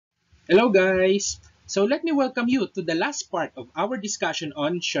Hello guys! So let me welcome you to the last part of our discussion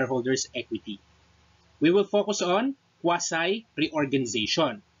on shareholders equity. We will focus on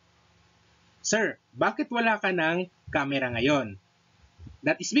quasi-reorganization. Sir, bakit wala ka ng camera ngayon?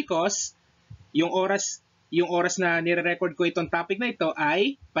 That is because yung oras na nire-record ko itong topic na ito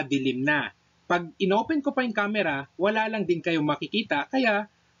ay padilim na. Pag inopen ko pa yung camera, wala lang din kayong makikita kaya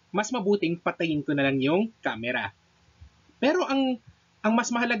mas mabuting patayin ko na lang yung camera. Pero ang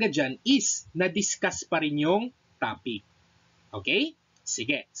mas mahalaga dyan is na-discuss pa rin yung topic. Okay?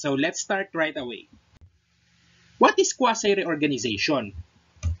 Sige. So, let's start right away. What is quasi-reorganization?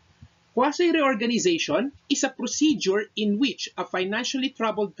 Quasi-reorganization is a procedure in which a financially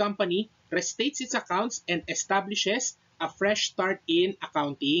troubled company restates its accounts and establishes a fresh start in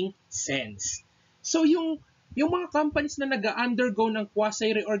accounting sense. So, yung mga companies na nag-undergo ng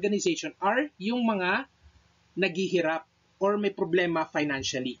quasi-reorganization are yung mga naghihirap or may problema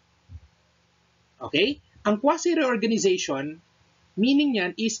financially. Okay? Ang quasi-reorganization, meaning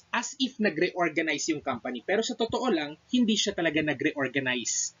yan is as if nag-reorganize yung company. Pero sa totoo lang, hindi siya talaga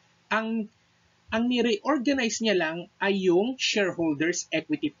nag-reorganize. Ang ni-reorganize niya lang ay yung shareholders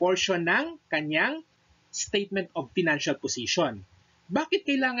equity portion ng kanyang statement of financial position. Bakit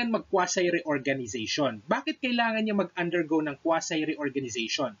kailangan mag-quasi-reorganization? Bakit kailangan niya mag-undergo ng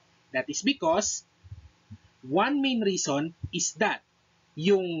quasi-reorganization? That is because one main reason is that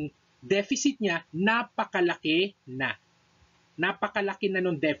yung deficit niya napakalaki na. Napakalaki na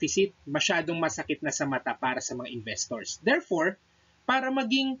nung deficit, masyadong masakit na sa mata para sa mga investors. Therefore, para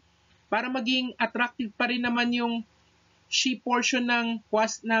maging attractive pa rin naman yung she portion ng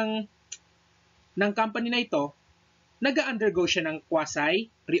company na ito, nag-undergo siya ng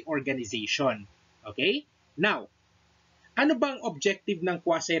quasi-reorganization. Okay? Now, ano bang objective ng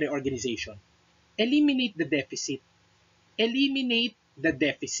quasi-reorganization? Eliminate the deficit. Eliminate the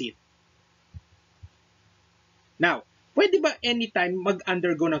deficit. Now, pwede ba anytime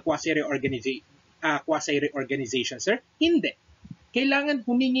mag-undergo ng quasi-reorganization, sir? Hindi. Kailangan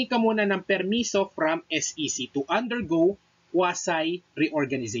humingi ka muna ng permiso from SEC to undergo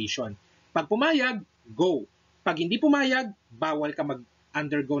quasi-reorganization. Pag pumayag, go. Pag hindi pumayag, bawal ka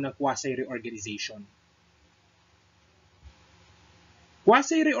mag-undergo ng quasi-reorganization.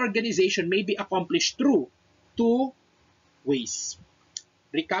 Quasi-reorganization may be accomplished through two ways.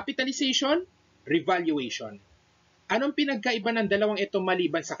 Recapitalization, revaluation. Anong pinagkaiba ng dalawang ito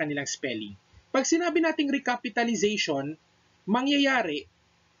maliban sa kanilang spelling? Pag sinabi nating recapitalization, mangyayari,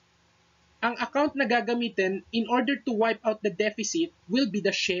 ang account na gagamitin in order to wipe out the deficit will be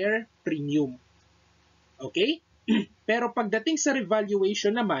the share premium. Okay? Pero pagdating sa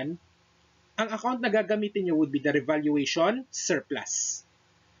revaluation naman, ang account na gagamitin nyo would be the revaluation surplus.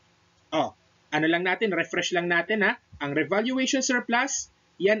 Ano lang natin, refresh lang natin ha. Ang revaluation surplus,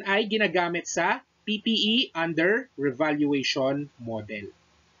 yan ay ginagamit sa PPE under revaluation model.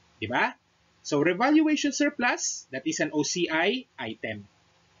 Diba? So, revaluation surplus, that is an OCI item,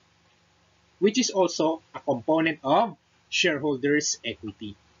 which is also a component of shareholders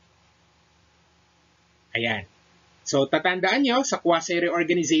equity. Ayan. So, tatandaan nyo, sa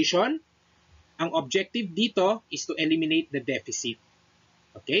quasi-reorganization, ang objective dito is to eliminate the deficit.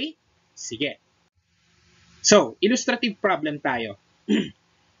 Okay? Sige. So, illustrative problem tayo.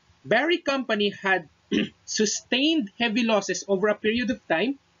 Berry Company had sustained heavy losses over a period of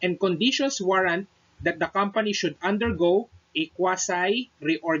time and conditions warrant that the company should undergo a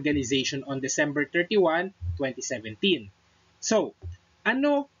quasi-reorganization on December 31, 2017. So,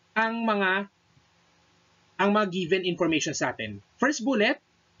 ano ang mga given information sa atin? First bullet,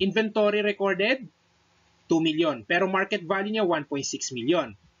 inventory recorded 2 million, pero market value niya 1.6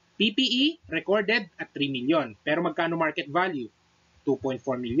 million. PPE recorded at 3 million, pero magkano market value? 2.4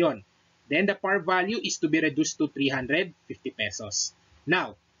 million. Then the par value is to be reduced to 350 pesos.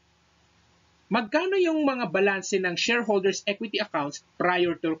 Now, magkano yung mga balanse ng shareholders equity accounts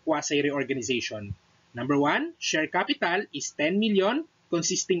prior to quasi-reorganization? Number 1, share capital is 10 million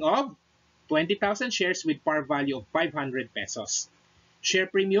consisting of 20,000 shares with par value of 500 pesos. Share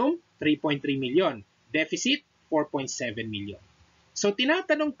premium, 3.3 million. Deficit, 4.7 million. So,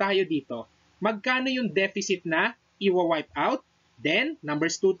 tinatanong tayo dito, magkano yung deficit na iwa-wipe out? Then,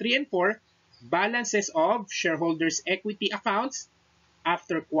 numbers 2, 3, and 4, balances of shareholders equity accounts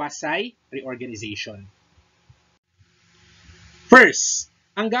after quasi-reorganization. First,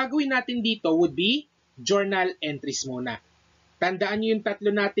 ang gagawin natin dito would be journal entries muna. Tandaan nyo yung tatlo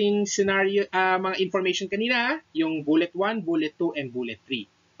nating scenario, mga information kanina, yung bullet 1, bullet 2, and bullet 3.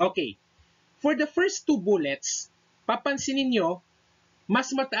 Okay. For the first two bullets, papansinin nyo, mas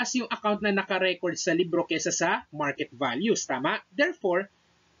mataas yung account na naka-record sa libro kesa sa market values. Tama? Therefore,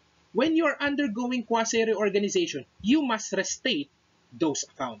 when you're undergoing quasi-reorganization, you must restate those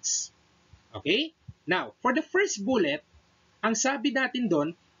accounts. Okay? Now, for the first bullet, ang sabi natin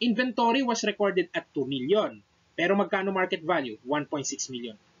doon, inventory was recorded at 2 million. Pero magkano market value? 1.6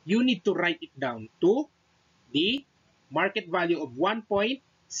 million. You need to write it down to the market value of 1.6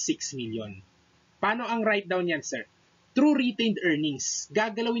 million. Paano ang write down yan, sir? Through retained earnings.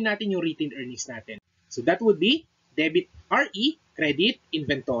 Gagalawin natin yung retained earnings natin. So that would be debit RE, credit,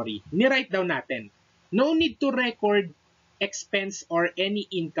 inventory. Ni-write down natin. No need to record expense or any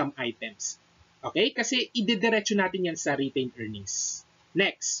income items. Okay? Kasi idediretso natin yan sa retained earnings.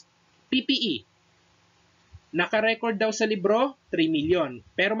 Next, PPE. Naka-record daw sa libro, 3 million.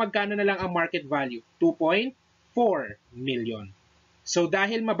 Pero magkano na lang ang market value? 2.4 million. So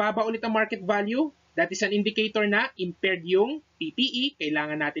dahil mababa ulit ang market value, that is an indicator na impaired yung PPE,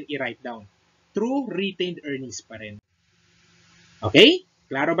 kailangan natin i-write down. Through retained earnings pa rin. Okay?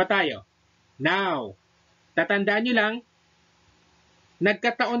 Klaro ba tayo? Now, tatandaan nyo lang,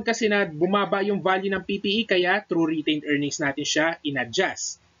 nagkataon kasi na bumaba yung value ng PPE, kaya through retained earnings natin siya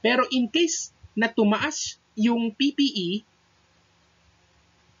in-adjust. Pero in case na tumaas yung PPE,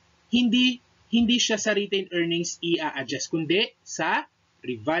 hindi siya sa retained earnings i-adjust, kundi sa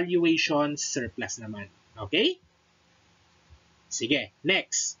revaluation surplus naman. Okay? Sige,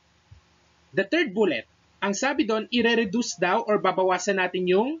 next. The third bullet, ang sabi doon, i-reduce daw or babawasan natin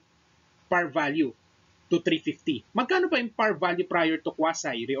yung par value to 350. Magkano pa yung par value prior to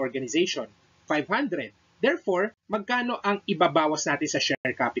quasi-reorganization? 500. Therefore, magkano ang ibabawas natin sa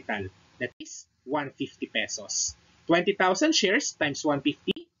share capital? That is 150 pesos. 20,000 shares times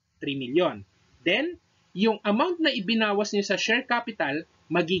 150, 3 million. Then, yung amount na ibinawas niyo sa share capital,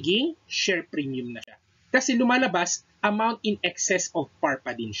 magiging share premium na siya. Kasi lumalabas, amount in excess of par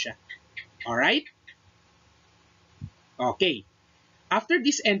pa din siya. Alright? Okay. After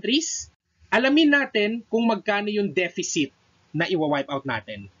these entries, alamin natin kung magkano yung deficit na iwa-wipe out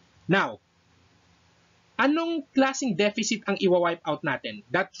natin. Now, anong klaseng deficit ang iwa-wipe out natin?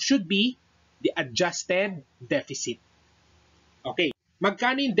 That should be the adjusted deficit. Okay.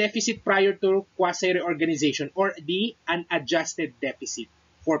 Magkano yung deficit prior to quasi-reorganization or the unadjusted deficit?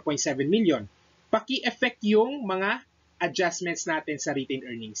 4.7 million. Paki-effect yung mga adjustments natin sa retained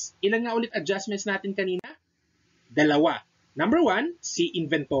earnings. Ilan nga ulit adjustments natin kanina? Dalawa. Number 1, si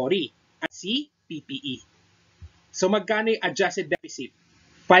inventory at si PPE. So magkano yung adjusted deficit?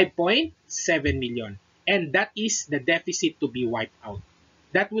 5.7 million. And that is the deficit to be wiped out.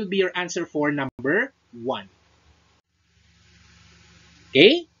 That will be your answer for number 1.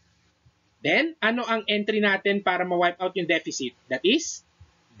 Okay? Then, ano ang entry natin para ma-wipe out yung deficit? That is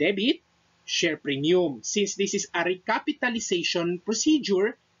debit share premium. Since this is a recapitalization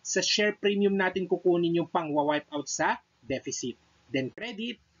procedure, sa share premium natin kukunin yung pang-wipe out sa deficit. Then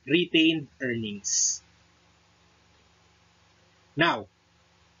credit, retained earnings. Now,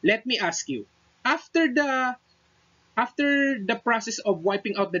 let me ask you, after the process of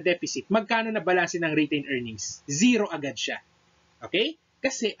wiping out the deficit, magkano na balanse ng retained earnings? 0 agad siya. Okay?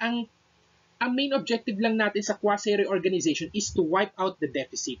 Kasi ang main objective lang natin sa quasi-reorganization is to wipe out the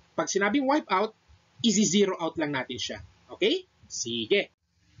deficit. Pag sinabing wipe out, i-zero out lang natin siya. Okay? Sige.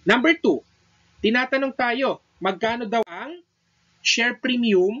 Number 2, tinatanong tayo, magkano daw ang share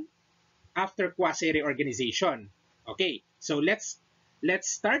premium after quasi-reorganization? Okay, so let's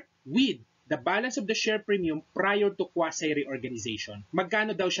start with the balance of the share premium prior to quasi-reorganization.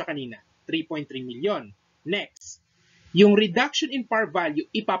 Magkano daw siya kanina? 3.3 million. Next, yung reduction in par value,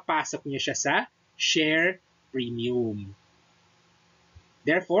 ipapasok niya siya sa share premium.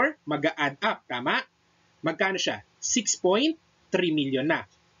 Therefore, mag-add up, tama? Magkano siya? 6.3 million na.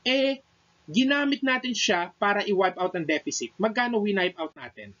 Ginamit natin siya para i-wipe out ang deficit. Magkano win-wipe out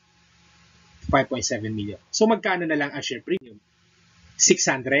natin? 5.7 million. So, magkano na lang ang share premium?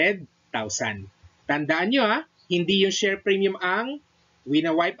 600,000. Tandaan nyo hindi yung share premium ang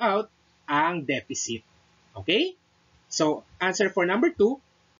win-wipe out, ang deficit. Okay? So, answer for number 2,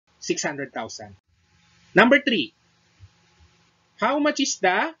 600,000. Number 3, how much is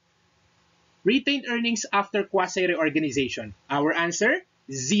the retained earnings after quasi-reorganization? Our answer,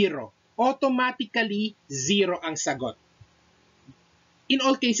 0. Automatically, 0 ang sagot. In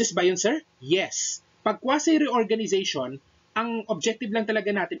all cases ba yun, sir? Yes. Pag quasi-reorganization, ang objective lang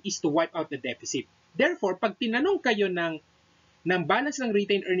talaga natin is to wipe out the deficit. Therefore, pag tinanong kayo ng balance ng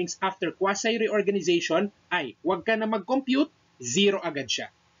retained earnings after quasi-reorganization, ay huwag ka na mag-compute, 0 agad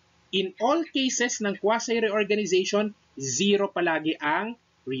siya. In all cases ng quasi-reorganization, 0 palagi ang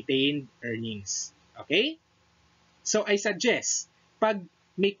retained earnings. Okay? So, I suggest, pag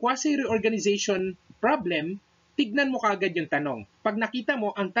may quasi-reorganization problem, tignan mo kaagad yung tanong. Pag nakita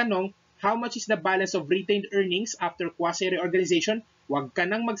mo ang tanong, how much is the balance of retained earnings after quasi-reorganization, huwag ka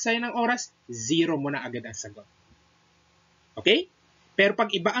nang magsayang ng oras, zero mo na agad ang sagot. Okay? Pero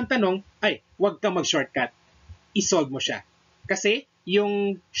pag iba ang tanong, ay, huwag ka mag-shortcut. I-solve mo siya. Kasi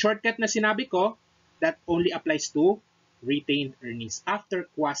yung shortcut na sinabi ko, that only applies to retained earnings after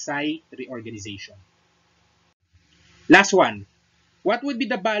quasi-reorganization. Last one. What would be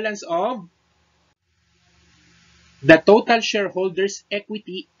the balance of the total shareholders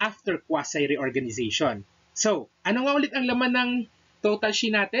equity after quasi-reorganization? So, ano nga ulit ang laman ng total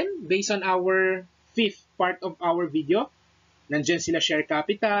sheet natin based on our fifth part of our video? Nandiyan sila share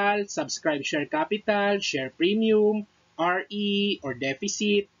capital, subscribe share capital, share premium, RE or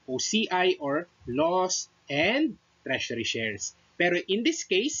deficit, OCI or loss, and treasury shares. Pero in this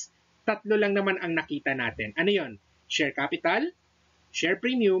case, tatlo lang naman ang nakita natin. Ano yon? Share capital, share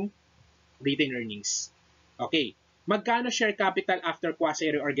premium, retained earnings. Okay. Magkano share capital after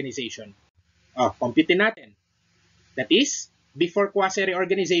quasi-reorganization? Compute natin. That is, before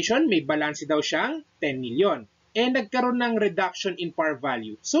quasi-reorganization, may balance daw siyang 10 million. Nagkaroon ng reduction in par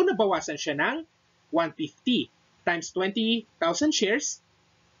value. So, nabawasan siya ng 150 times 20,000 shares.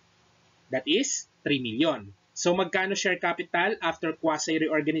 That is 3 million. So, magkano share capital after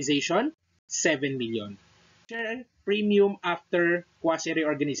quasi-reorganization? 7 million. Share premium after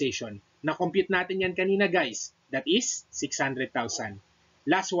quasi-reorganization. Na-compute natin yan kanina, guys. That is 600,000.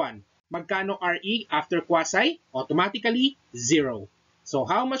 Last one. Magkano RE after quasi? Automatically, 0. So,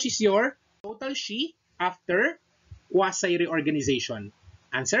 how much is your total SHE after quasi-reorganization?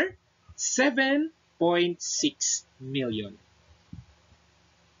 Answer? 7.6 million.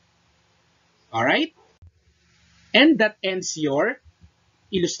 Alright? And that ends your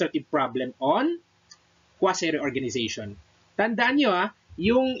illustrative problem on quasi-reorganization. Tandaan nyo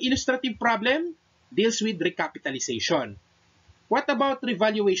yung illustrative problem deals with recapitalization. What about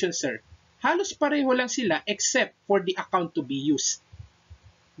revaluation, sir? Halos pareho lang sila except for the account to be used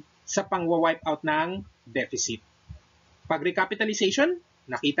sa pang-wipe out ng deficit. Pag recapitalization,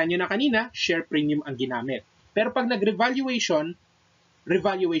 nakita nyo na kanina, share premium ang ginamit. Pero pag nag-revaluation,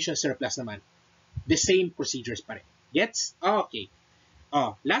 revaluation surplus naman. The same procedures pa rin. Gets? Okay.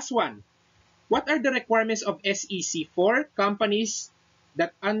 Last one. What are the requirements of SEC for companies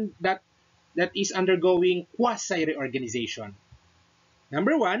that is undergoing quasi-reorganization?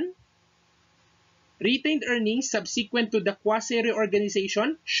 Number 1, retained earnings subsequent to the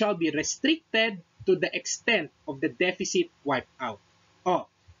quasi-reorganization shall be restricted to the extent of the deficit wiped out.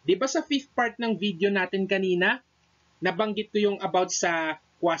 Di ba sa fifth part ng video natin kanina, nabanggit ko yung about sa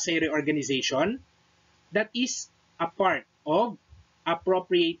quasi-reorganization? That is a part of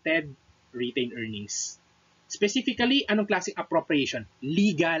appropriated retained earnings. Specifically, anong klaseng appropriation?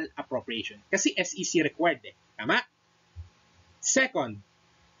 Legal appropriation. Kasi SEC required Tama? Second,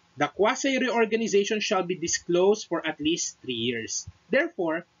 the quasi-reorganization shall be disclosed for at least 3 years.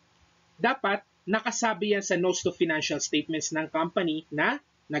 Therefore, dapat nakasabi yan sa notes to financial statements ng company na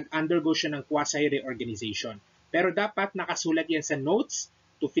nag-undergo siya ng quasi-reorganization. Pero dapat nakasulat yan sa notes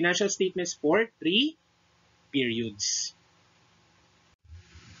to financial statements for 3 periods.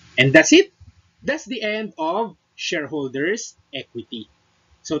 And that's it. That's the end of shareholders equity.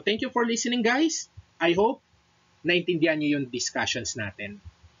 So thank you for listening, guys. I hope naintindihan niyo yung discussions natin.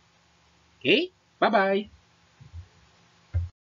 Okay? Bye-bye!